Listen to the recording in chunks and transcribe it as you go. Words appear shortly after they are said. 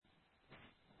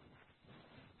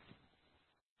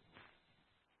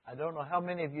I don't know how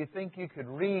many of you think you could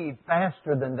read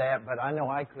faster than that, but I know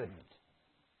I couldn't.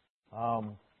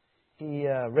 He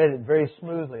read it very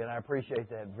smoothly, and I appreciate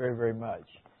that very, very much.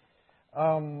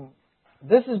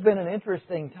 This has been an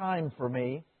interesting time for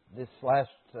me this last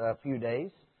few days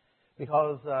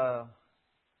because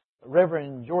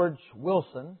Reverend George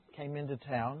Wilson came into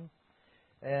town,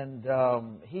 and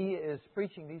he is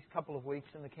preaching these couple of weeks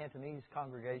in the Cantonese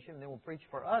congregation, and then will preach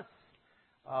for us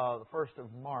the 1st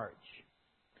of March.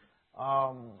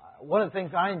 One of the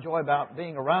things I enjoy about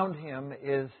being around him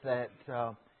is that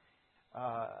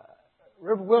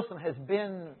Reverend Wilson has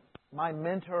been my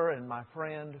mentor and my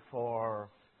friend for,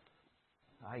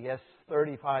 I guess,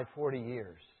 35, 40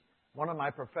 years. One of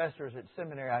my professors at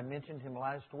seminary, I mentioned him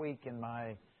last week in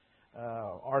my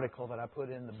article that I put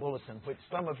in the bulletin, which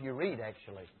some of you read,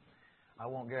 actually. I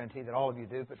won't guarantee that all of you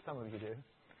do, but some of you do.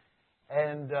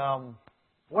 And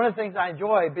one of the things I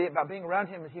enjoy about being around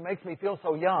him is he makes me feel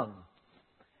so young.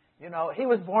 You know, he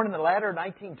was born in the latter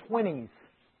 1920s.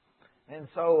 And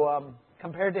so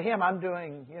compared to him, I'm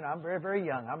very, very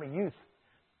young. I'm a youth.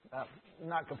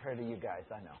 Not compared to you guys,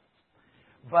 I know.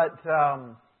 But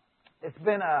it's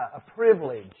been a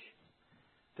privilege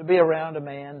to be around a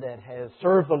man that has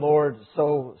served the Lord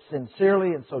so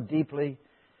sincerely and so deeply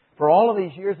for all of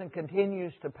these years and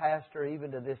continues to pastor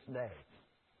even to this day.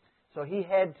 So he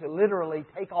had to literally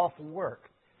take off work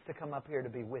to come up here to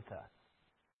be with us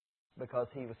because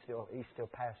he's still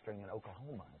pastoring in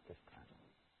Oklahoma at this time.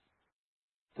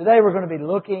 Today we're going to be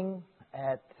looking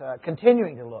at,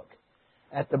 continuing to look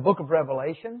at the book of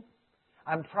Revelation.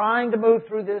 I'm trying to move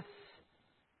through this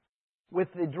with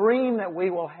the dream that we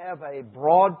will have a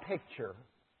broad picture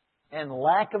and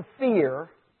lack of fear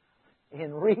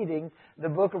in reading the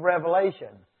book of Revelation.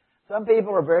 Some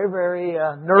people are very, very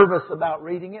nervous about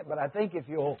reading it, but I think if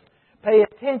you'll pay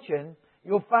attention,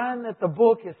 you'll find that the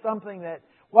book is something that,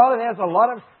 while it has a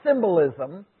lot of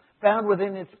symbolism found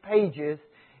within its pages,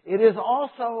 it is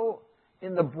also,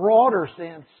 in the broader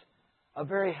sense, a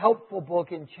very helpful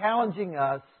book in challenging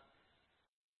us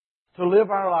to live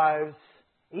our lives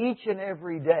each and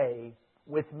every day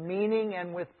with meaning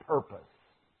and with purpose.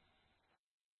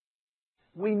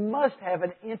 We must have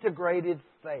an integrated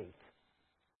faith.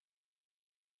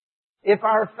 If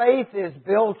our faith is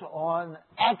built on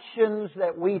actions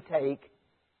that we take,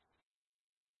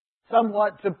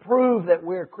 somewhat to prove that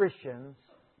we're Christians,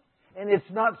 and it's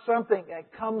not something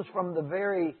that comes from the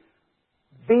very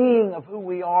being of who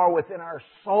we are within our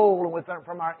soul and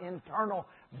from our internal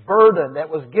burden that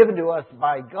was given to us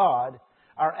by God,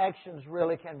 our actions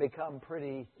really can become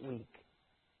pretty weak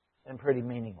and pretty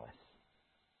meaningless.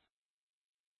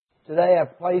 Today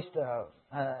I've placed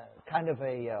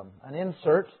an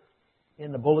insert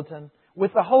in the bulletin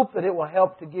with the hope that it will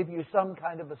help to give you some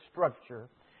kind of a structure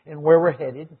in where we're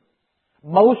headed.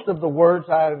 Most of the words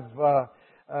I've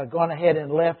gone ahead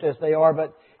and left as they are,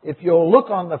 but if you'll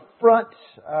look on the front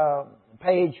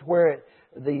page where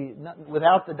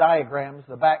without the diagrams,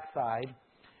 the back side,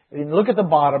 and look at the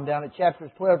bottom down at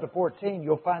chapters 12 to 14,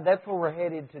 you'll find that's where we're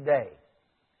headed today.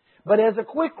 But as a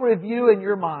quick review in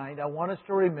your mind, I want us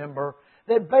to remember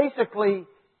that basically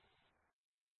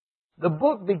the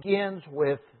book begins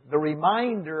with the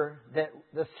reminder that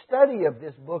the study of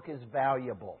this book is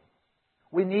valuable.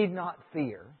 We need not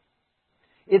fear.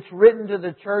 It's written to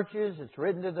the churches, it's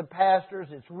written to the pastors,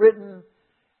 it's written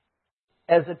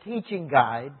as a teaching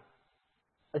guide,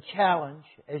 a challenge,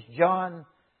 as John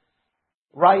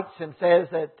writes and says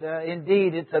that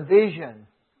indeed it's a vision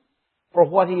for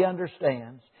what he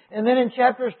understands. And then in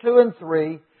chapters 2 and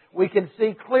 3, we can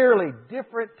see clearly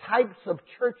different types of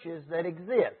churches that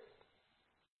exist.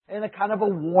 And a kind of a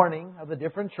warning of the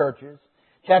different churches.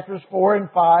 Chapters 4 and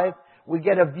 5, we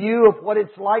get a view of what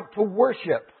it's like to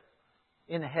worship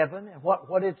in heaven and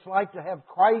what it's like to have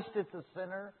Christ at the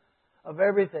center of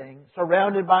everything,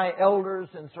 surrounded by elders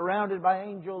and surrounded by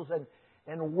angels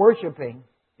and worshiping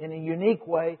in a unique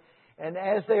way. And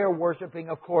as they are worshiping,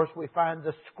 of course, we find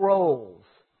the scrolls.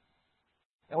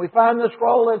 And we find the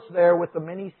scroll that's there with the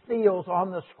many seals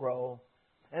on the scroll.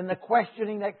 And the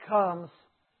questioning that comes,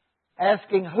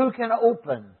 asking who can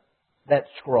open that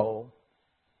scroll.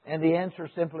 And the answer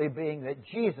simply being that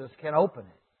Jesus can open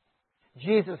it.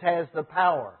 Jesus has the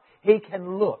power. He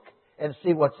can look and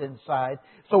see what's inside.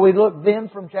 So we look then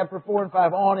from chapter 4 and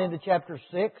 5 on into chapter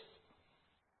 6.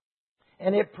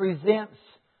 And it presents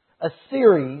a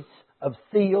series of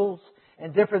seals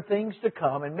and different things to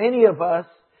come. And many of us,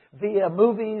 via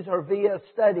movies or via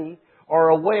study, are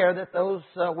aware that those,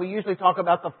 we usually talk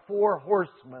about the 4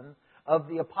 horsemen of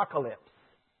the apocalypse.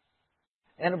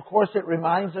 And of course it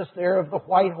reminds us there of the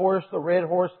white horse, the red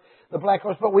horse, the black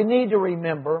horse. But we need to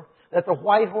remember that the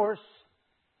white horse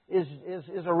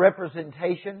is a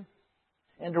representation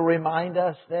and to remind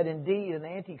us that indeed an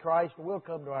Antichrist will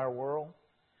come to our world.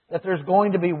 That there's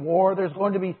going to be war, there's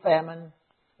going to be famine,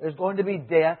 there's going to be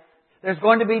death, there's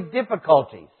going to be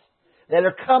difficulties that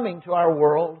are coming to our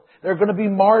world. There are going to be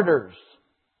martyrs.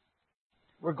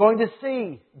 We're going to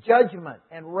see judgment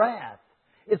and wrath.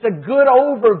 It's a good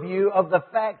overview of the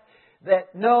fact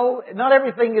that no, not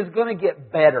everything is going to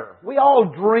get better. We all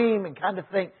dream and kind of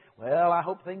think, well, I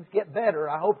hope things get better.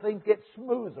 I hope things get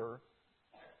smoother.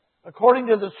 According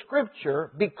to the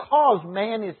Scripture, because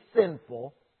man is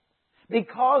sinful,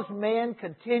 because man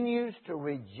continues to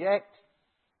reject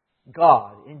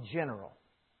God in general,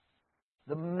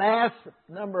 the mass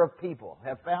number of people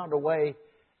have found a way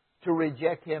to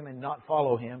reject Him and not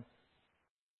follow Him.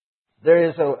 There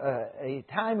is a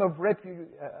time of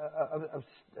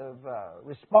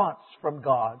response from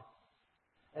God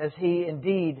as He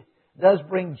indeed does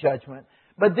bring judgment.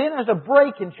 But then there's a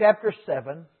break in chapter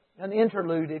 7, an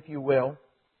interlude, if you will.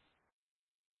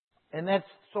 And that's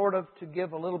sort of to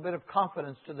give a little bit of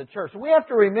confidence to the church. We have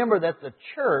to remember that the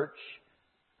church,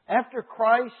 after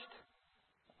Christ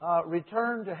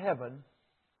returned to heaven,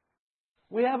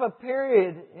 we have a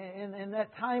period in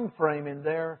that time frame in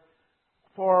there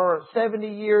for 70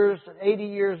 years, 80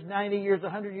 years, 90 years,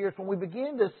 100 years, when we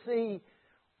begin to see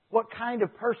what kind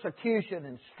of persecution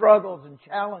and struggles and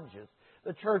challenges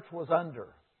the church was under.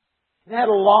 It had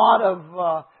a lot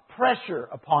of pressure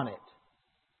upon it.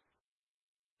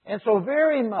 And so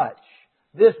very much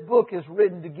this book is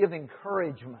written to give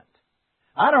encouragement.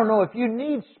 I don't know if you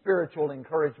need spiritual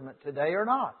encouragement today or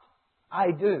not.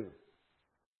 I do.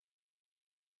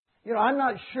 You know, I'm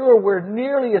not sure we're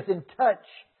nearly as in touch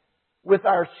with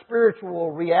our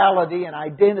spiritual reality and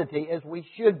identity as we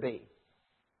should be.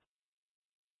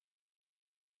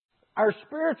 Our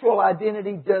spiritual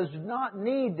identity does not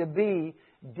need to be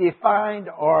defined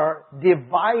or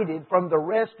divided from the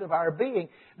rest of our being,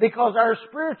 because our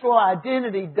spiritual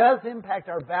identity does impact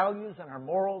our values and our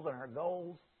morals and our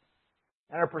goals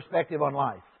and our perspective on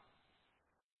life.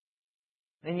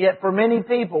 And yet for many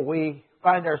people we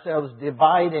find ourselves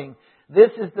dividing. This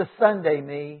is the Sunday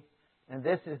me and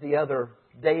this is the other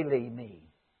daily me.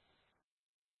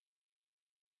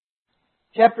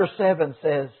 Chapter 7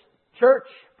 says, church,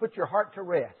 put your heart to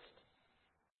rest.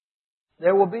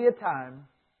 There will be a time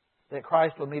that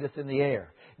Christ will meet us in the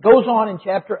air. It goes on in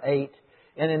chapter 8,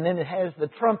 and then it has the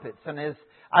trumpets. And as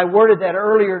I worded that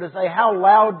earlier to say, how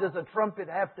loud does a trumpet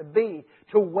have to be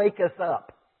to wake us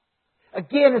up?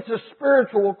 Again, it's a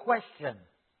spiritual question.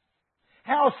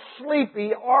 How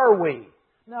sleepy are we?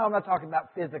 No, I'm not talking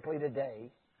about physically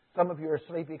today. Some of you are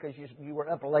sleepy because you were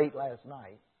up late last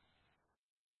night.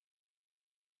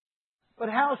 But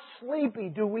how sleepy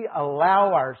do we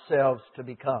allow ourselves to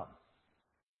become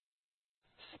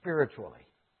spiritually?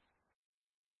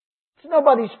 It's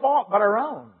nobody's fault but our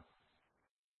own.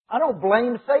 I don't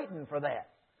blame Satan for that.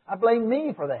 I blame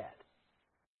me for that.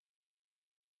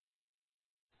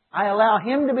 I allow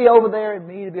him to be over there and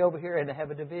me to be over here and to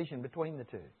have a division between the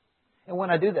two. And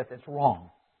when I do that, that's wrong.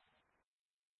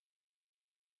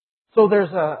 So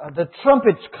the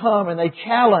trumpets come and they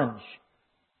challenge.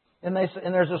 And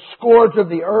there's a scourge of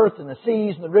the earth and the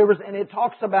seas and the rivers. And it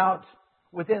talks about,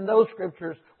 within those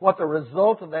scriptures, what the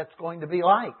result of that's going to be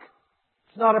like.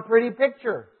 It's not a pretty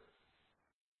picture.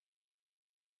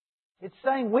 It's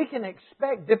saying we can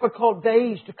expect difficult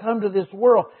days to come to this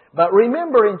world. But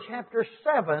remember, in chapter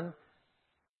 7,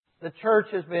 the church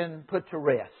has been put to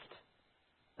rest.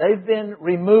 They've been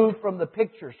removed from the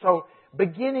picture. So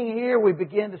beginning here, we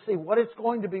begin to see what it's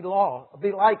going to be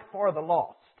like for the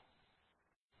lost.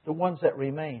 The ones that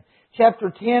remain. Chapter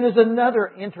 10 is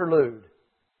another interlude.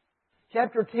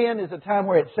 Chapter 10 is a time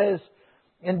where it says,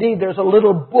 indeed, there's a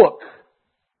little book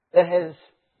that has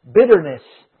bitterness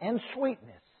and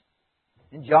sweetness.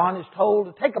 And John is told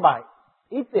to take a bite,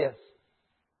 eat this,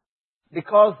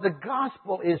 because the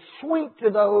gospel is sweet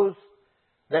to those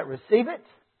that receive it,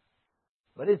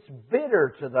 but it's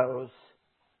bitter to those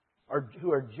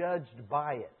who are judged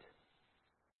by it.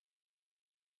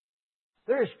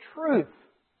 There is truth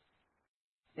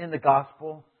in the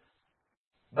gospel,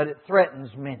 but it threatens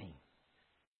many.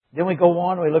 Then we go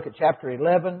on, we look at chapter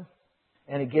 11,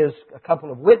 and it gives a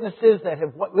couple of witnesses that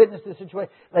have witnessed this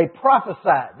situation. They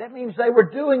prophesied. That means they were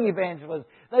doing evangelism.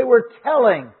 They were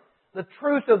telling the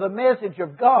truth of the message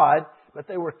of God, but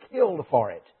they were killed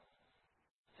for it.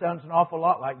 Sounds an awful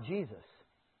lot like Jesus.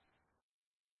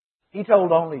 He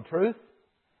told only truth,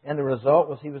 and the result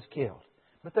was he was killed.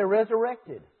 But they're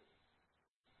resurrected.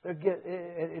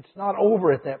 It's not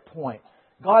over at that point.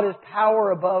 God has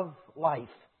power above life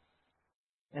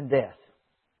and death.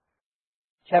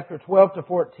 chapter 12 to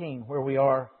 14, where we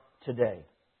are today.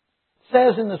 It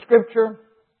says in the Scripture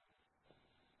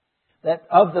that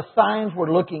of the signs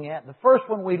we're looking at, the first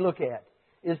one we look at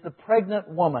is the pregnant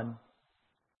woman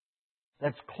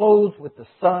that's clothed with the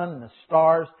sun and the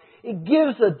stars. It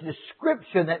gives a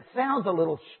description that sounds a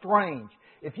little strange.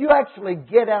 If you actually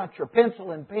get out your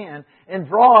pencil and pen and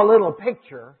draw a little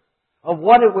picture of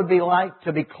what it would be like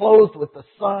to be clothed with the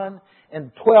sun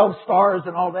and 12 stars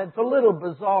and all that, it's a little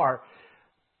bizarre.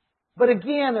 But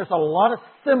again, there's a lot of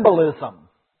symbolism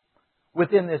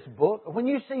within this book. When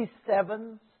you see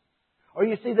sevens, or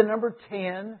you see the number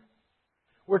 10,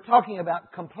 we're talking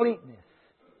about completeness,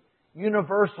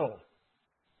 universal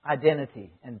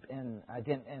identity and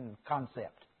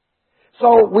concept.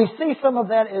 So we see some of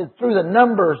that through the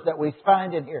numbers that we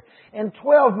find in here. And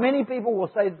 12, many people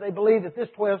will say that they believe that this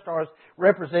 12 stars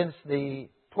represents the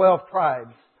 12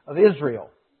 tribes of Israel.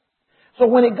 So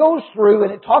when it goes through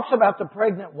and it talks about the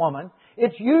pregnant woman,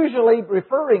 it's usually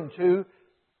referring to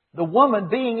the woman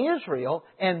being Israel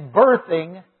and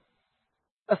birthing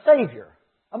a Savior,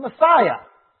 a Messiah.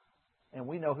 And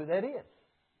we know who that is,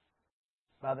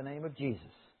 by the name of Jesus.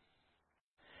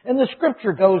 And the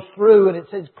Scripture goes through and it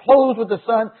says, clothed with the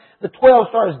sun, the 12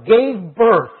 stars gave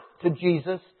birth to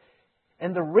Jesus.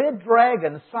 And the red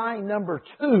dragon, sign number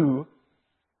 2,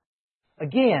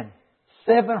 again,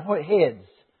 7 heads,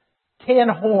 10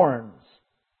 horns.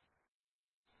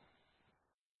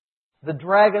 The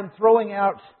dragon throwing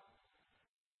out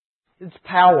its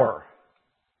power.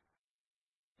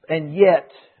 And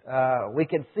yet, we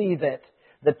can see that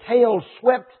the tail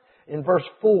swept, in verse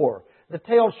 4, the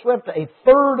tail swept a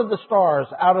third of the stars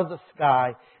out of the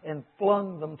sky and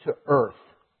flung them to earth.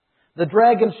 The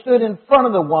dragon stood in front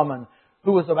of the woman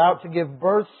who was about to give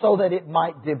birth so that it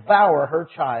might devour her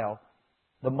child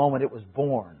the moment it was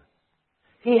born.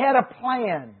 He had a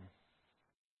plan.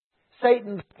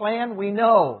 Satan's plan, we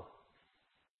know.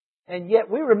 And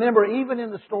yet we remember, even in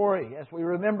the story, as we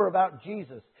remember about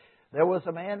Jesus, there was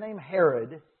a man named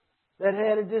Herod that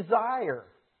had a desire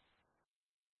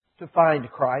to find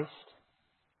Christ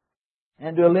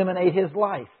and to eliminate His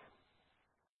life.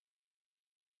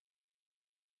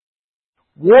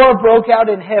 War broke out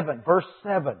in heaven, verse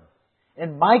 7.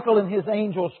 And Michael and his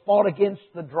angels fought against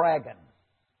the dragon.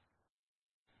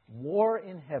 War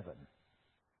in heaven.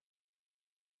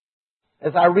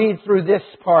 As I read through this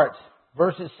part,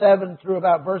 verses 7 through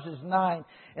about verses 9,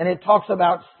 and it talks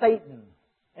about Satan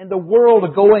and the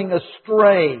world going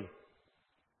astray.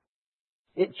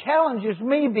 It challenges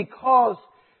me because,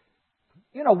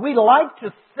 we like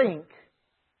to think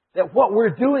that what we're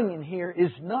doing in here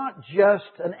is not just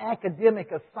an academic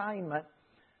assignment,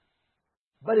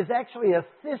 but is actually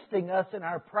assisting us in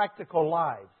our practical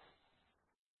lives.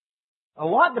 A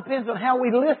lot depends on how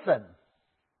we listen.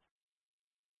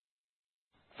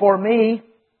 For me,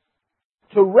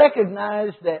 to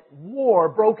recognize that war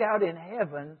broke out in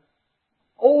heaven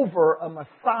over a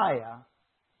Messiah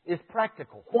is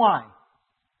practical. Why?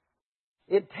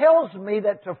 It tells me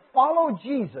that to follow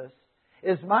Jesus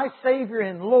as my Savior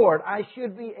and Lord, I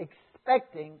should be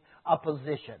expecting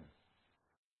opposition.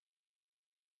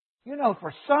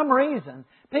 For some reason,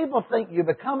 people think you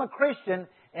become a Christian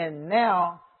and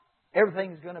now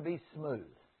everything's going to be smooth.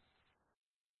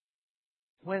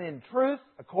 When in truth,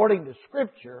 according to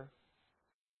Scripture,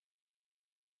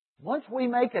 once we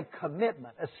make a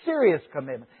commitment, a serious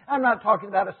commitment, I'm not talking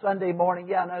about a Sunday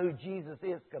morning, I know who Jesus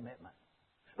is commitment.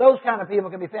 Those kind of people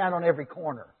can be found on every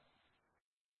corner.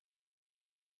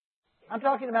 I'm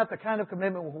talking about the kind of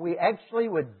commitment where we actually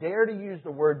would dare to use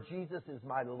the word Jesus is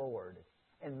my Lord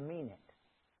and mean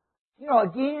it.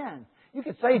 Again, you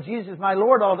could say Jesus is my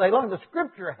Lord all day long. The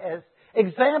Scripture has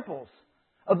examples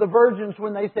of the virgins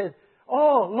when they said,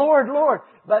 "Oh, Lord, Lord,"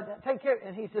 but take care.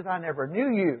 And He says, "I never knew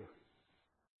you."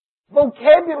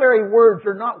 Vocabulary words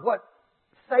are not what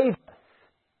save us.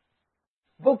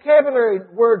 Vocabulary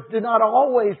words do not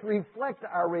always reflect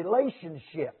our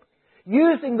relationship.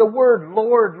 Using the word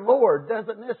Lord, Lord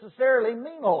doesn't necessarily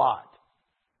mean a lot.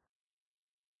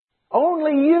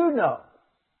 Only you know,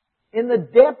 in the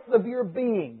depth of your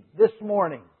being this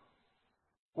morning,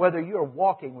 whether you're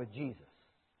walking with Jesus.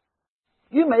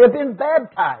 You may have been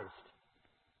baptized.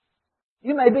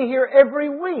 You may be here every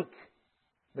week.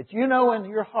 But you know in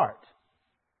your heart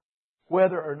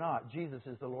whether or not Jesus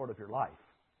is the Lord of your life.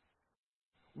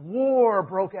 War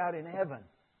broke out in heaven.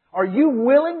 Are you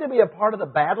willing to be a part of the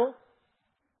battle?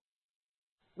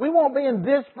 We won't be in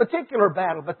this particular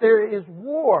battle, but there is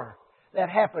war that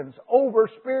happens over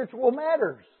spiritual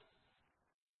matters.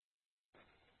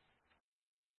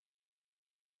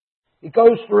 It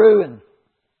goes through and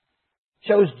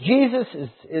shows Jesus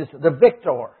is the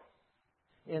victor.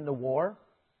 in the war.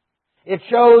 It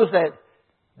shows that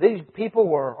these people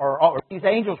were, or these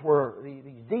angels were,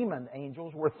 these demon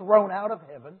angels were thrown out of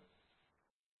heaven.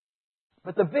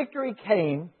 But the victory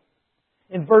came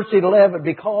in verse 11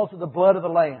 because of the blood of the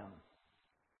Lamb.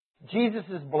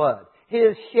 Jesus' blood.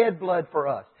 His shed blood for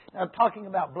us. Now, talking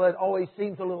about blood always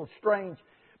seems a little strange,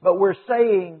 but we're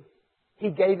saying He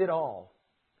gave it all.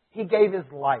 He gave His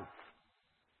life.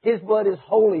 His blood is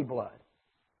holy blood.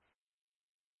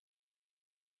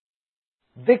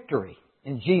 Victory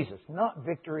in Jesus, not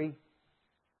victory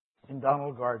in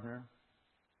Donald Gardner,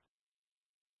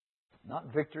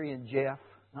 not victory in Jeff,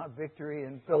 not victory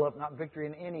in Philip, not victory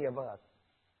in any of us.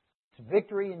 It's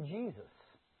victory in Jesus.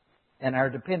 And our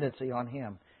dependency on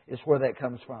Him is where that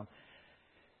comes from.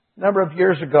 A number of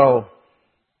years ago,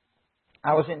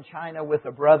 I was in China with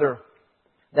a brother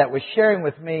that was sharing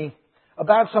with me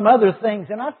about some other things.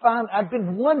 And I'd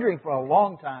been wondering for a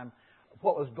long time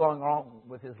what was going on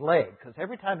with his leg. Because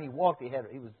every time he walked, he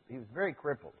was very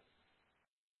crippled.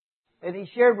 And he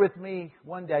shared with me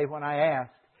one day when I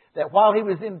asked that while he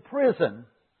was in prison,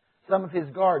 some of his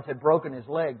guards had broken his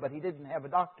leg, but he didn't have a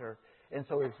doctor. And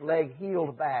so his leg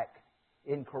healed back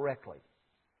incorrectly.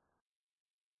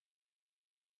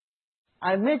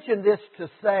 I mention this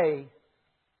to say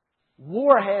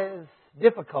war has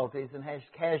difficulties and has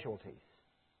casualties.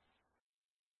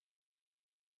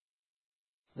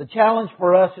 The challenge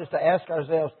for us is to ask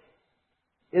ourselves,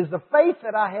 is the faith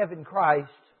that I have in Christ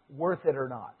worth it or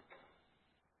not?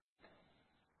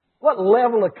 What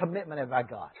level of commitment have I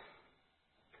got?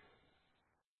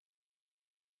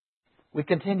 We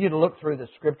continue to look through the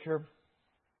Scripture,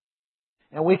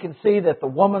 and we can see that the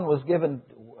woman was given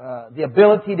the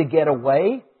ability to get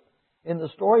away in the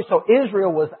story. So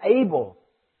Israel was able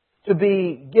to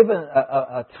be given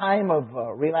a time of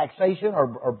relaxation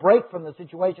or break from the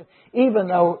situation, even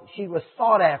though she was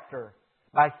sought after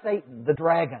by Satan, the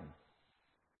dragon.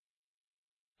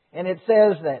 And it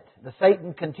says that the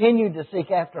Satan continued to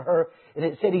seek after her, and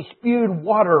it said he spewed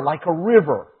water like a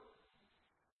river.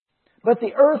 But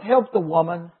the earth helped the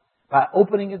woman by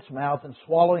opening its mouth and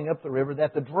swallowing up the river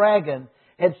that the dragon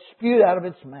had spewed out of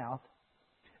its mouth.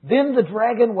 Then the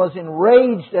dragon was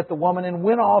enraged at the woman and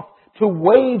went off to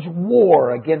wage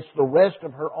war against the rest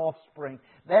of her offspring.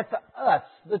 That's us,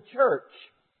 the church.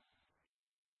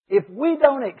 If we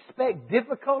don't expect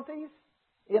difficulties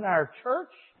in our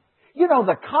church, you know,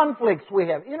 the conflicts we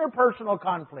have, interpersonal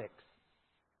conflicts.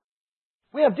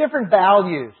 We have different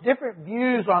values, different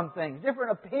views on things,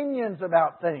 different opinions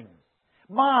about things.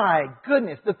 My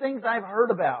goodness, the things I've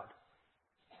heard about.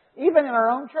 Even in our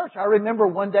own church. I remember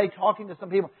one day talking to some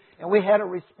people, and we had a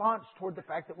response toward the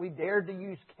fact that we dared to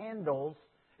use candles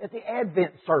at the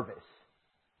Advent service.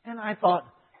 And I thought,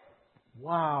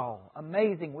 wow,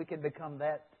 amazing we can become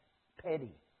that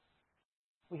petty.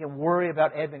 We can worry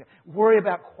about Advent, worry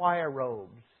about choir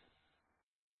robes,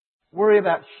 worry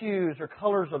about shoes or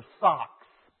colors of socks,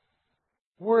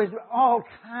 worry about all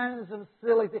kinds of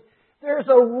silly things. There's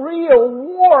a real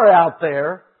war out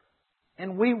there,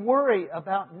 and we worry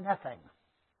about nothing.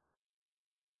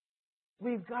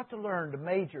 We've got to learn to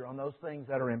major on those things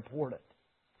that are important.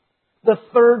 The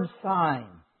third sign.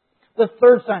 The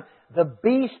third sign. The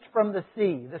beast from the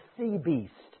sea. The sea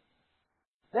beast.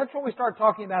 That's when we start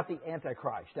talking about the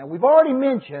Antichrist. Now, we've already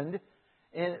mentioned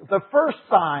the first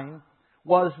sign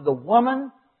was the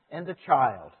woman and the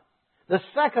child. The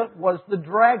second was the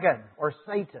dragon or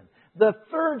Satan. The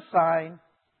third sign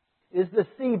is the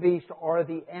sea beast or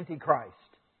the Antichrist.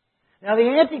 Now,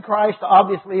 the Antichrist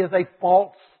obviously is a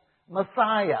false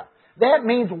Messiah. That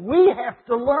means we have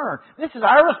to learn. This is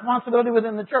our responsibility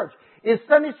within the church. Is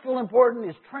Sunday school important?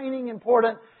 Is training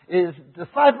important? Is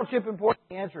discipleship important?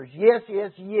 The answer is yes,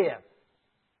 yes, yes.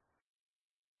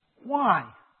 Why?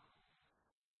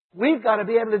 We've got to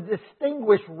be able to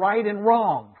distinguish right and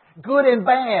wrong, good and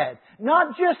bad.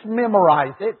 Not just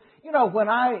memorize it. You know, when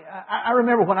I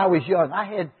remember when I was young, I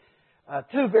had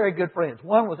two very good friends.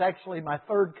 One was actually my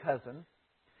third cousin.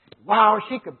 Wow,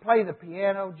 she could play the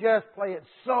piano, just play it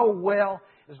so well.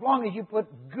 As long as you put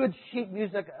good sheet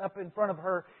music up in front of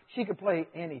her, she could play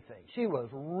anything. She was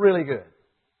really good.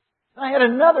 I had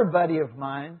another buddy of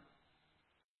mine,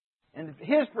 and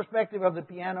his perspective of the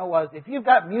piano was, if you've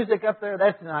got music up there,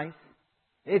 that's nice.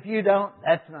 If you don't,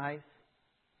 that's nice.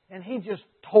 And he just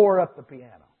tore up the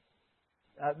piano.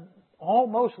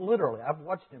 Almost literally. I've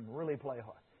watched him really play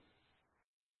hard.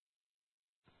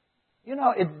 You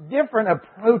know, it's different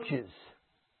approaches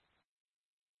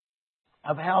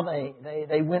of how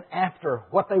they went after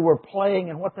what they were playing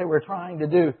and what they were trying to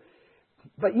do.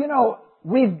 But you know,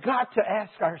 we've got to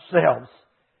ask ourselves,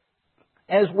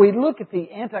 as we look at the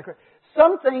Antichrist,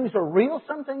 Some things are real,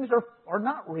 some things are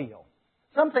not real.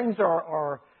 Some things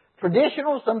are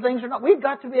traditional, some things are not. We've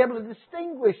got to be able to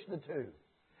distinguish the two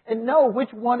and know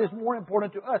which one is more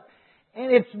important to us.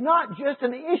 And it's not just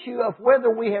an issue of whether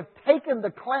we have taken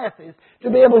the classes to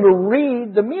be able to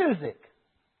read the music.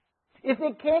 If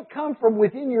it can't come from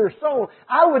within your soul,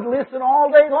 I would listen all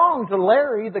day long to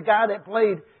Larry, the guy that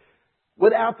played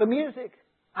without the music.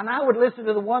 And I would listen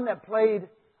to the one that played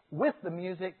with the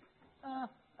music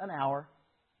an hour.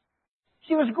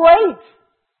 She was great.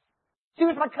 She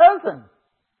was my cousin.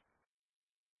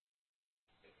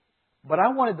 But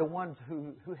I wanted the ones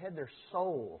who had their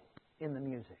soul in the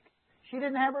music. She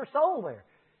didn't have her soul there.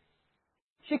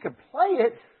 She could play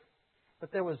it,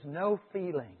 but there was no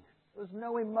feeling. There was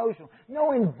no emotion,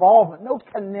 no involvement, no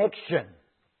connection.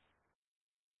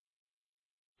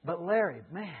 But Larry,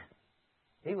 man,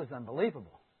 he was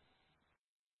unbelievable.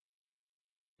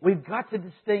 We've got to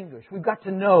distinguish. We've got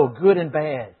to know good and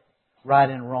bad, right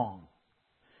and wrong.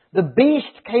 The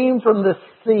beast came from the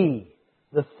sea,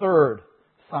 the third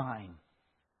sign.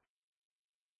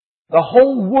 The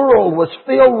whole world was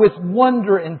filled with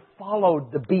wonder and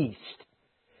followed the beast.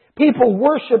 People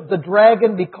worshipped the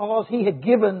dragon because he had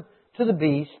given to the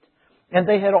beast, and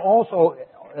they had also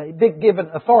been given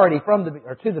authority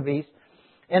to the beast,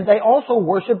 and they also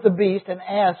worshipped the beast and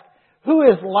asked, who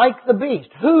is like the beast?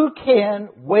 Who can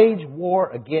wage war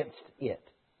against it?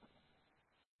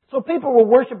 So people were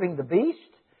worshipping the beast.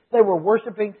 They were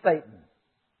worshipping Satan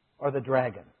or the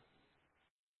dragon.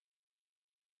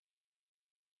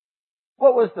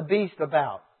 What was the beast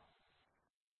about?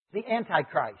 The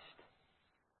Antichrist.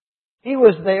 He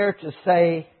was there to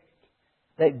say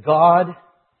that God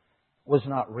was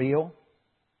not real.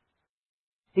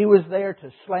 He was there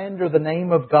to slander the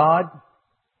name of God.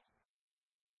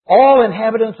 All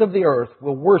inhabitants of the earth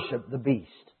will worship the beast,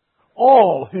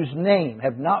 all whose name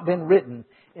have not been written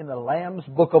in the Lamb's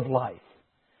book of life,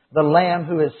 the Lamb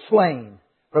who is slain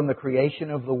from the creation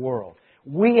of the world.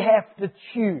 We have to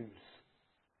choose.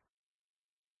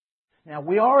 Now,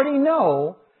 we already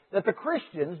know that the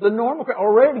Christians, the normal Christians, are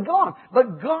already gone.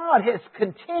 But God has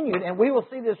continued, and we will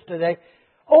see this today,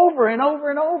 over and over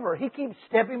and over. He keeps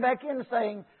stepping back in and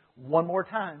saying, one more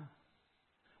time.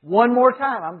 One more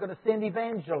time, I'm going to send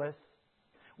evangelists.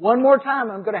 One more time,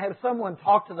 I'm going to have someone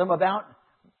talk to them about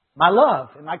my love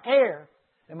and my care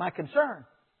and my concern.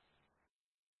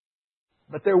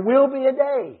 But there will be a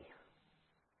day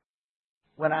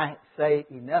when I say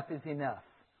enough is enough,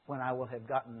 when I will have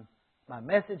gotten my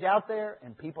message out there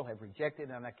and people have rejected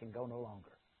it and I can go no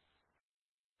longer.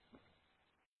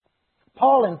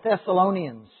 Paul in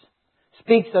Thessalonians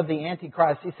speaks of the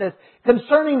Antichrist. He says,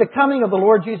 concerning the coming of the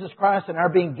Lord Jesus Christ and our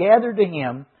being gathered to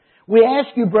Him, we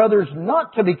ask you, brothers,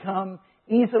 not to become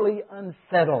easily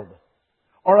unsettled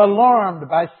or alarmed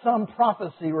by some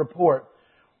prophecy report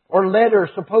or letter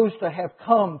supposed to have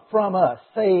come from us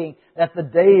saying that the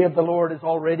day of the Lord is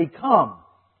already come.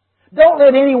 Don't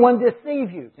let anyone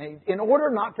deceive you. In order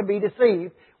not to be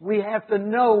deceived, we have to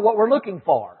know what we're looking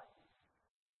for.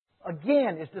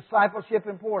 Again, is discipleship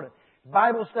important?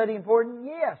 Bible study important?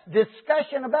 Yes.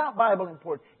 Discussion about Bible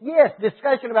important? Yes.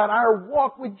 Discussion about our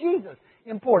walk with Jesus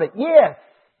important? Yes.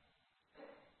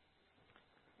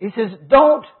 He says,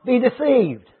 don't be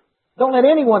deceived. Don't let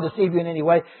anyone deceive you in any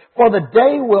way, for the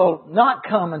day will not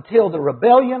come until the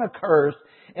rebellion occurs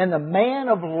and the man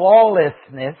of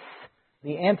lawlessness,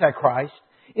 the Antichrist,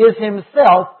 is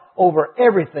himself over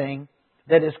everything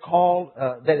that is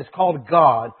called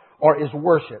God or is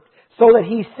worshipped, so that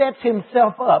he sets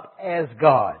himself up as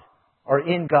God or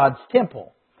in God's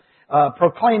temple,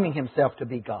 proclaiming himself to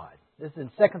be God. This is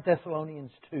in 2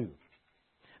 Thessalonians 2.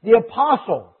 The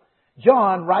Apostle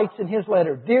John writes in his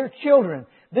letter, Dear children,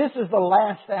 this is the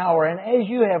last hour, and as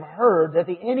you have heard that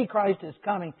the Antichrist is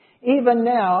coming, even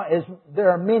now as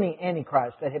there are many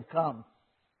Antichrists that have come.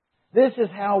 This is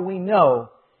how we know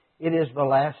it is the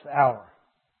last hour.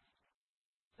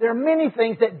 There are many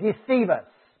things that deceive us.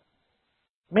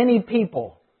 Many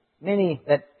people, many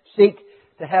that seek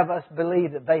to have us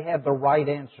believe that they have the right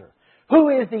answer. Who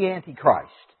is the Antichrist?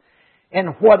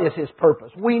 And what is his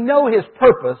purpose? We know his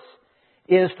purpose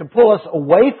is to pull us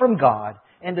away from God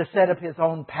and to set up his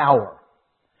own power,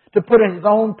 to put in his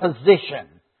own position,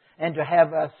 and to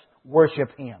have us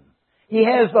worship him. He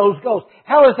has those goals.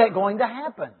 How is that going to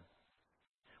happen?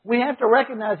 We have to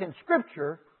recognize in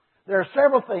Scripture there are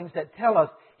several things that tell us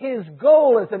his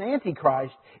goal as an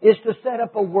Antichrist is to set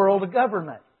up a world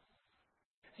government.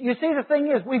 You see, the thing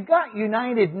is, we've got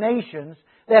United Nations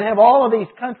that have all of these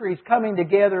countries coming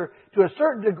together to a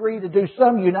certain degree to do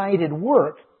some united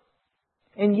work.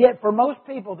 And yet, for most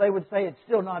people, they would say it's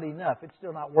still not enough. It's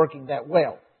still not working that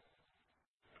well.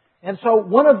 And so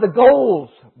one of the goals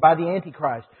by the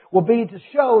Antichrist will be to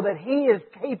show that he is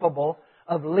capable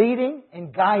of leading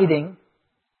and guiding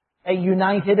a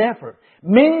united effort.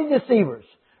 Many deceivers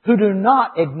who do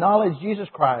not acknowledge Jesus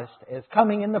Christ as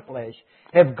coming in the flesh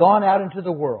have gone out into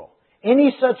the world.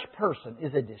 Any such person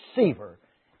is a deceiver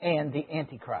and the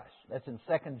Antichrist. That's in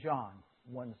 2 John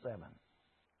 1:7.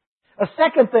 A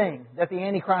second thing that the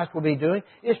Antichrist will be doing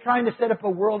is trying to set up a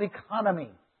world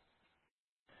economy.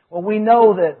 Well, we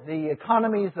know that the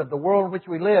economies of the world in which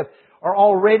we live are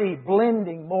already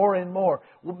blending more and more.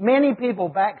 Many people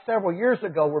back several years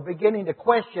ago were beginning to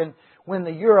question when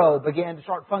the euro began to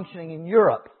start functioning in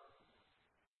Europe.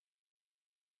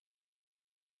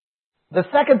 The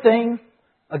second thing,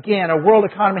 again, a world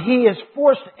economy, he has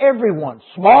forced everyone,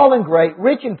 small and great,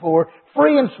 rich and poor,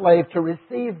 free and slave, to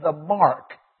receive the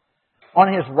mark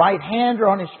on his right hand or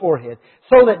on his forehead,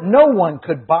 so that no one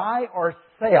could buy or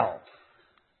sell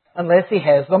unless he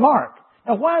has the mark.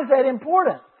 Now, why is that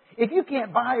important? If you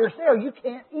can't buy or sell, you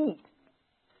can't eat.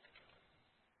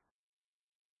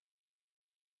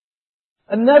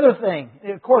 Another thing,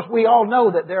 of course, we all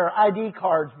know that there are ID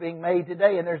cards being made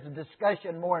today, and there's a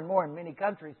discussion more and more in many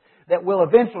countries that will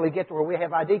eventually get to where we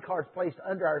have ID cards placed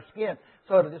under our skin,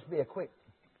 so it'll just be a quick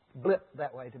blip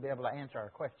that way to be able to answer our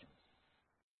questions.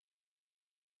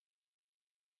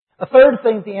 A third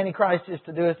thing the Antichrist is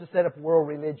to do is to set up world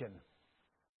religion.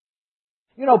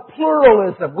 You know,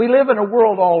 pluralism. We live in a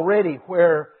world already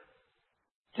where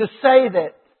to say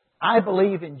that I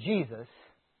believe in Jesus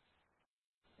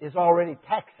is already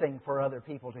taxing for other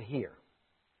people to hear.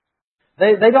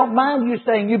 They don't mind you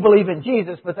saying you believe in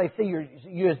Jesus, but they see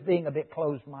you as being a bit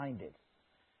closed-minded.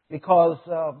 Because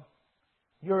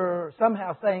you're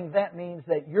somehow saying that means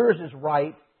that yours is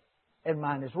right and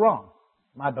mine is wrong.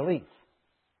 My belief.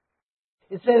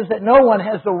 It says that no one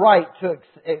has the right to,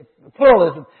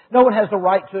 pluralism, no one has the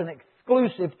right to an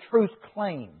exclusive truth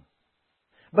claim.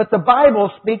 But the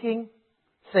Bible speaking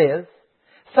says,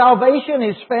 salvation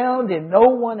is found in no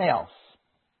one else,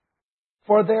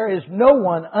 for there is no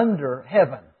one under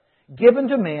heaven given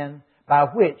to men by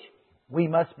which we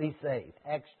must be saved.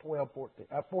 Acts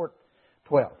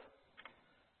 4:12.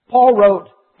 Paul wrote,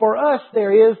 for us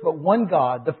there is but one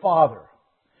God, the Father,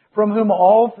 from whom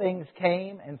all things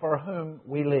came and for whom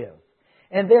we live.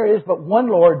 And there is but one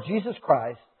Lord, Jesus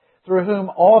Christ, through whom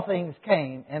all things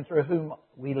came and through whom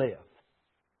we live.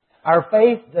 Our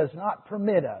faith does not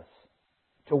permit us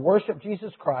to worship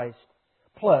Jesus Christ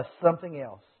plus something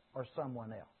else or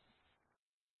someone else.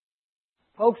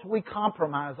 Folks, we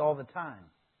compromise all the time.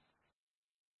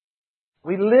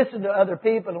 We listen to other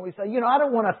people and we say, I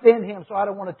don't want to offend him, so I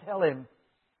don't want to tell him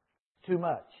too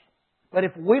much. But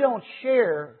if we don't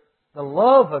share the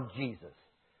love of Jesus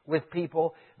with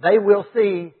people, they will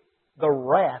see the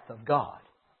wrath of God.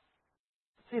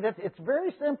 See, it's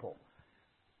very simple.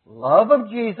 Love of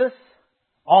Jesus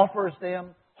offers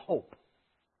them hope.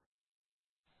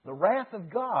 The wrath of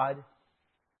God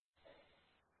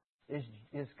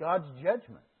is God's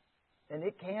judgment. And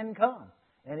it can come.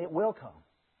 And it will come.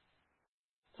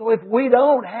 So if we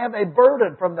don't have a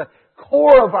burden from the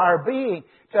core of our being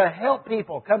to help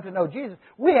people come to know Jesus,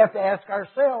 we have to ask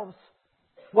ourselves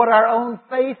what our own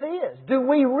faith is. Do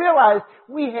we realize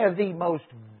we have the most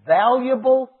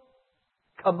valuable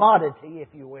commodity, if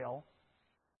you will,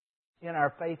 in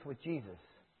our faith with Jesus?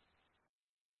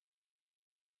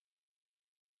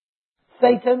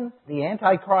 Satan, the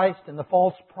Antichrist, and the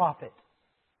false prophet.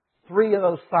 Three of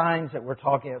those signs that we're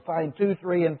talking about, sign 2,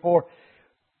 3, and 4,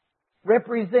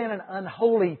 represent an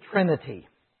unholy trinity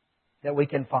that we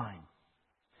can find.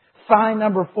 Sign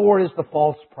number 4 is the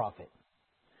false prophet.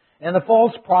 And the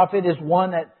false prophet is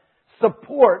one that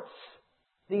supports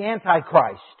the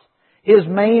Antichrist. His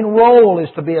main role is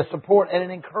to be a support and an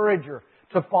encourager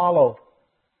to follow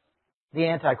the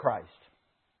Antichrist.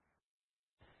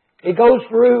 It goes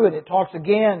through and it talks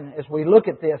again as we look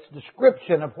at this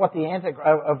description of what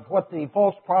the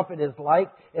false prophet is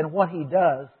like and what he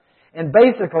does. And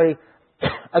basically,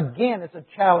 again, it's a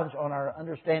challenge on our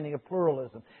understanding of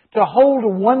pluralism. To hold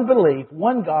one belief,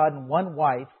 one God and one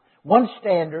wife, one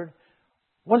standard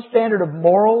of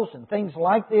morals and things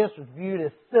like this is viewed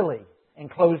as silly and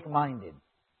closed-minded.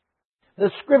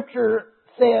 The Scripture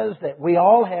says that we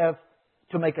all have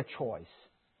to make a choice.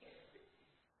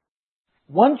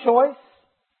 One choice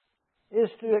is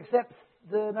to accept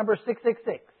the number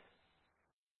 666.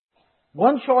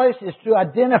 One choice is to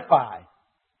identify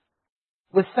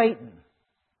with Satan.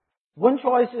 One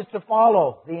choice is to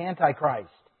follow the Antichrist.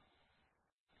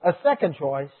 A second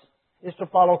choice is to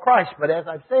follow Christ. But as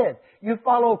I've said, you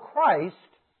follow Christ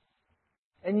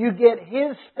and you get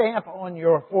His stamp on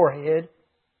your forehead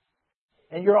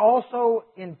And you're also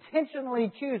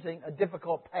intentionally choosing a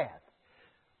difficult path.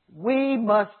 We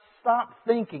must stop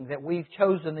thinking that we've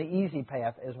chosen the easy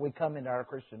path as we come into our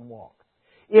Christian walk.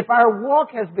 If our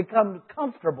walk has become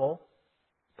comfortable,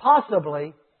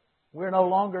 possibly we're no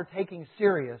longer taking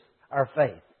serious our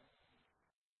faith.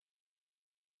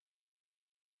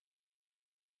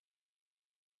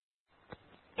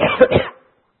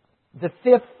 The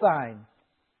fifth sign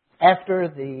after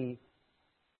the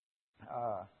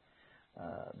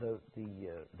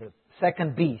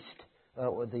second beast,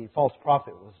 or the false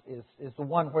prophet, is the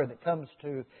one where it comes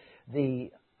to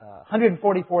the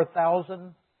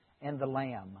 144,000 and the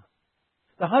Lamb.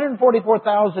 The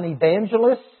 144,000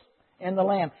 evangelists and the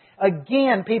Lamb.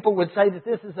 Again, people would say that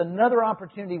this is another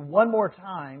opportunity, one more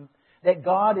time, that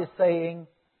God is saying,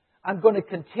 I'm going to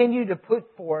continue to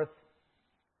put forth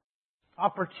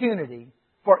opportunity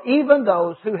for even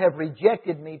those who have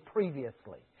rejected me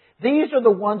previously. These are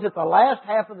the ones at the last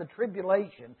half of the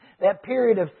tribulation, that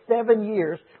period of 7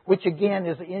 years, which again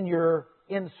is in your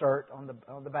insert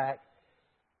on the back.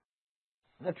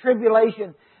 The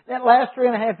tribulation, that last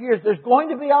 3.5 years, there's going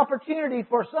to be opportunity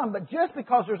for some, but just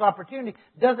because there's opportunity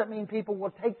doesn't mean people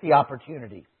will take the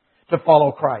opportunity to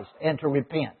follow Christ and to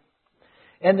repent.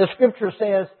 And the Scripture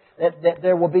says that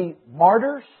there will be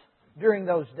martyrs during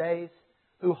those days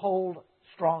who hold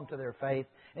strong to their faith,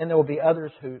 and there will be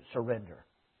others who surrender.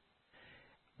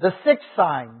 The sixth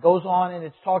sign goes on, and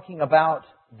it's talking about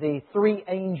the 3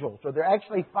 angels, or there are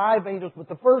actually 5 angels, but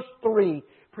the first 3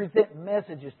 present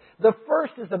messages. The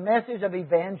first is a message of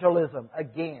evangelism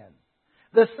again.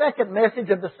 The second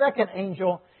message of the second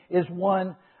angel is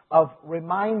one of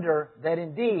reminder that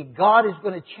indeed God is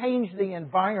going to change the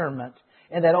environment,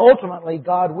 and that ultimately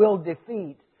God will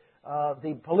defeat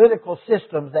the political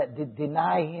systems that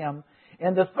deny Him.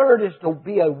 And the third is to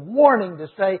be a warning to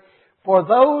say, for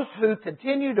those who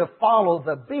continue to follow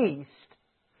the beast,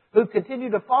 who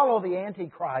continue to follow the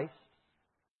Antichrist,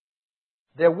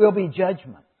 there will be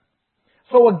judgment.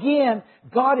 So again,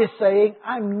 God is saying,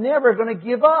 I'm never going to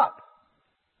give up.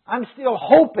 I'm still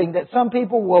hoping that some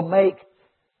people will make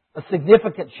a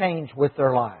significant change with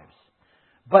their lives.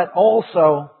 But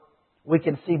also, we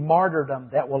can see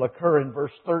martyrdom that will occur in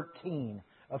verse 13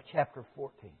 of chapter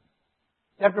 14.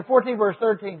 Chapter 14, verse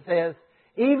 13 says,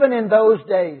 even in those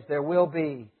days there will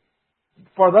be,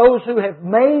 for those who have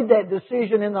made that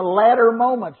decision in the latter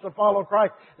moments to follow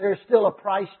Christ, there is still a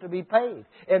price to be paid.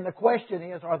 And the question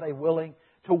is, are they willing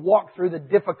to walk through the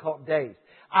difficult days?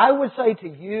 I would say to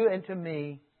you and to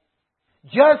me,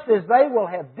 just as they will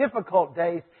have difficult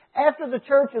days after the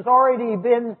church has already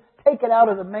been taken out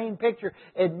of the main picture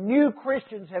and new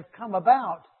Christians have come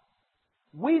about,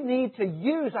 we need to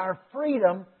use our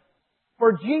freedom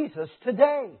for Jesus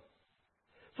today.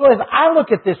 So as I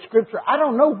look at this Scripture, I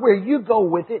don't know where you go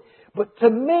with it, but to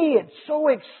me it's so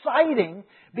exciting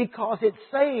because it's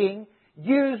saying,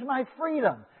 use my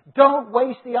freedom. Don't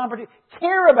waste the opportunity.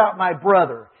 Care about my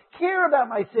brother. Care about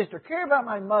my sister. Care about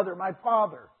my mother, my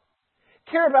father.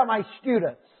 Care about my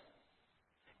students.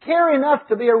 Care enough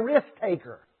to be a risk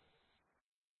taker.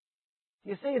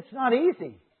 You see, it's not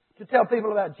easy to tell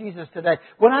people about Jesus today.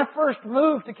 When I first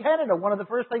moved to Canada, one of the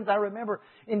first things I remember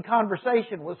in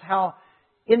conversation was how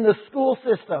in the school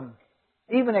system,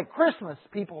 even at Christmas,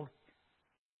 people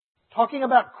talking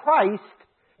about Christ,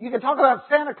 you can talk about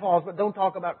Santa Claus, but don't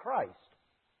talk about Christ.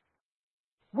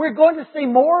 We're going to see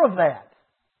more of that.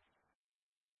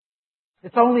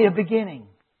 It's only a beginning.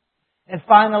 And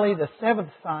finally, the seventh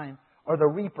sign are the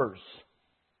reapers.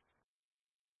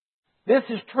 This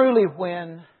is truly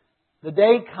when the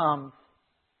day comes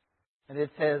and it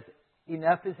says,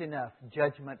 enough is enough,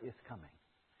 judgment is coming.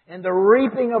 And the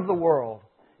reaping of the world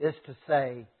is to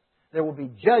say there will be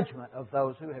judgment of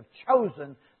those who have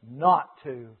chosen not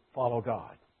to follow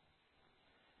God.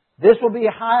 This will be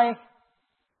a high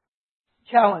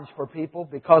challenge for people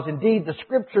because indeed the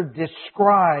Scripture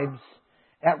describes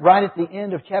right at the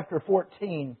end of chapter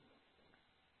 14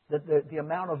 that the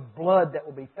amount of blood that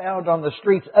will be found on the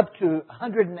streets, up to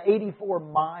 184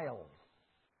 miles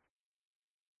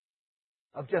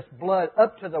of just blood,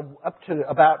 up to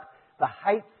about the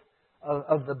height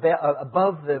of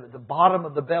above the bottom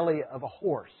of the belly of a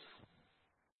horse.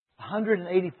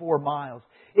 184 miles.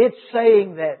 It's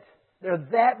saying that there are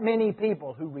that many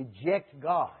people who reject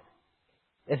God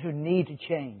and who need to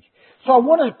change. So I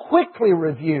want to quickly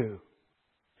review.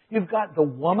 You've got the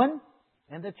woman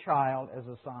and the child as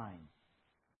a sign.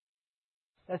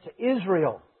 That's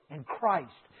Israel and Christ.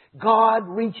 God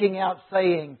reaching out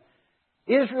saying,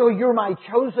 Israel, you're my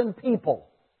chosen people.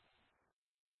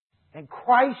 And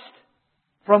Christ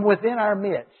from within our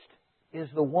midst is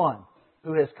the one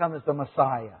who has come as the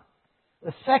Messiah.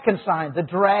 The second sign, the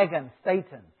dragon,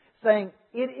 Satan, saying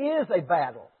it is a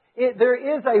battle.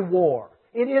 There is a war.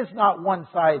 It is not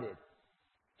one-sided.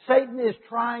 Satan is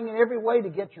trying in every way to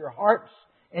get your hearts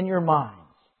and your minds.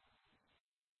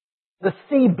 The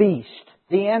sea beast,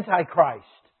 the Antichrist,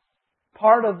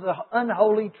 part of the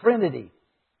unholy Trinity,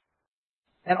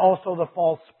 and also the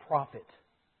false prophet,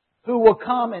 who will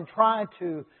come and try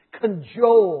to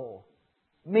cajole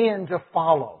men to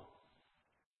follow.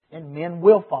 And men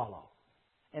will follow.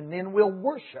 And men will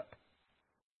worship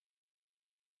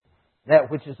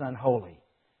that which is unholy.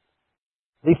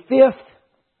 The fifth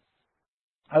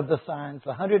of the signs, the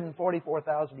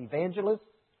 144,000 evangelists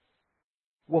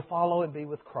will follow and be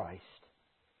with Christ.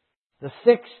 The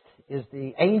sixth is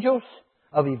the angels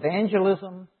of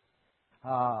evangelism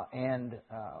and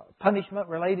punishment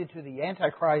related to the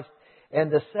Antichrist.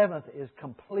 And the seventh is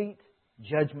complete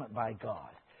judgment by God.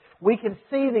 We can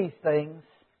see these things.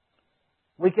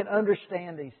 We can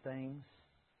understand these things.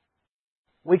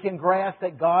 We can grasp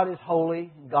that God is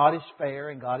holy, and God is fair,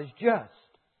 and God is just.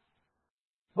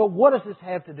 But what does this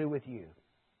have to do with you?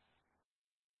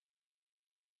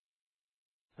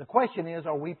 The question is,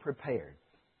 are we prepared?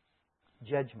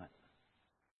 Judgment.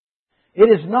 It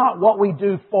is not what we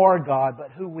do for God,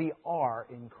 but who we are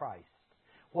in Christ.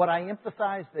 What I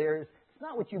emphasize there is, it's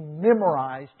not what you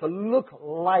memorize to look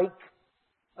like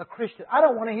a Christian. I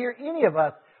don't want to hear any of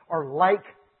us are like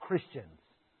Christians.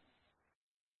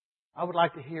 I would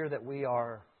like to hear that we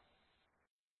are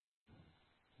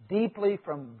deeply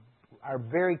from our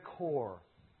very core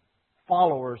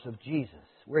followers of Jesus.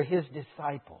 We're His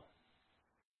disciple.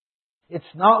 It's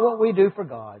not what we do for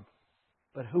God,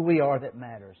 but who we are that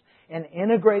matters. An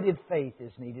integrated faith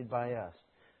is needed by us.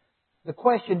 The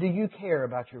question, do you care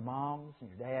about your moms and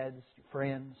your dads, your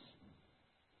friends?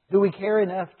 Do we care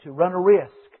enough to run a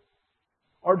risk?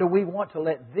 Or do we want to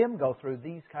let them go through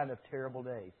these kind of terrible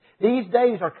days? These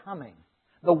days are coming.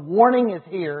 The warning is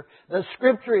here. The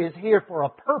Scripture is here for a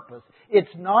purpose. It's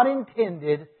not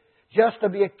intended just to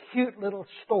be a cute little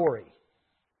story.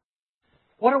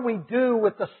 What do we do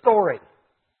with the story?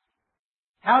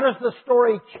 How does the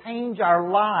story change our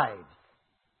lives?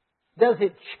 Does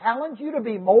it challenge you to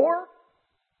be more?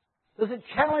 Does it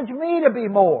challenge me to be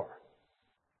more?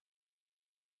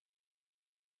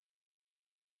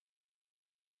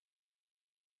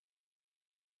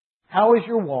 How is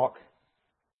your walk?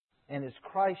 And is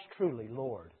Christ truly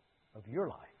Lord of your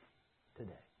life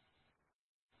today?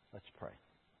 Let's pray.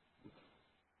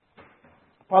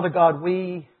 Father God,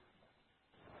 we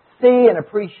see and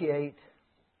appreciate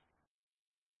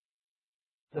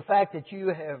the fact that You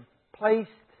have placed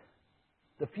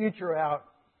the future out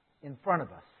in front of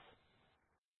us.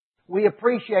 We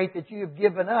appreciate that You have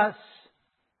given us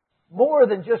more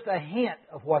than just a hint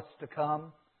of what's to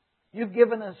come. You've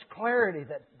given us clarity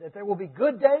that there will be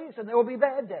good days and there will be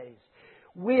bad days.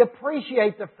 We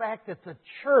appreciate the fact that the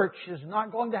church is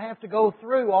not going to have to go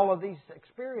through all of these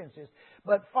experiences.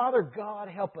 But Father God,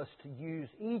 help us to use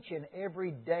each and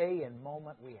every day and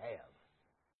moment we have.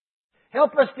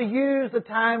 Help us to use the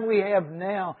time we have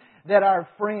now that our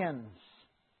friends,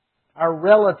 our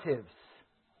relatives,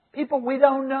 people we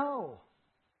don't know,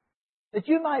 that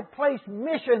You might place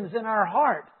missions in our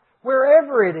heart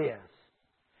wherever it is.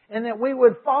 And that we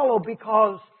would follow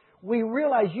because we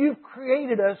realize You've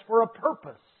created us for a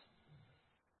purpose.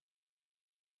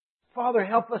 Father,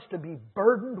 help us to be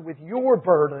burdened with Your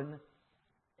burden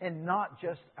and not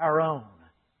just our own.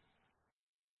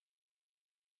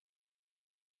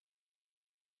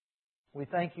 We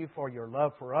thank You for Your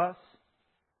love for us.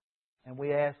 And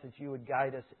we ask that You would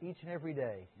guide us each and every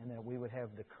day and that we would have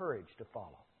the courage to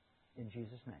follow. In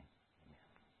Jesus' name.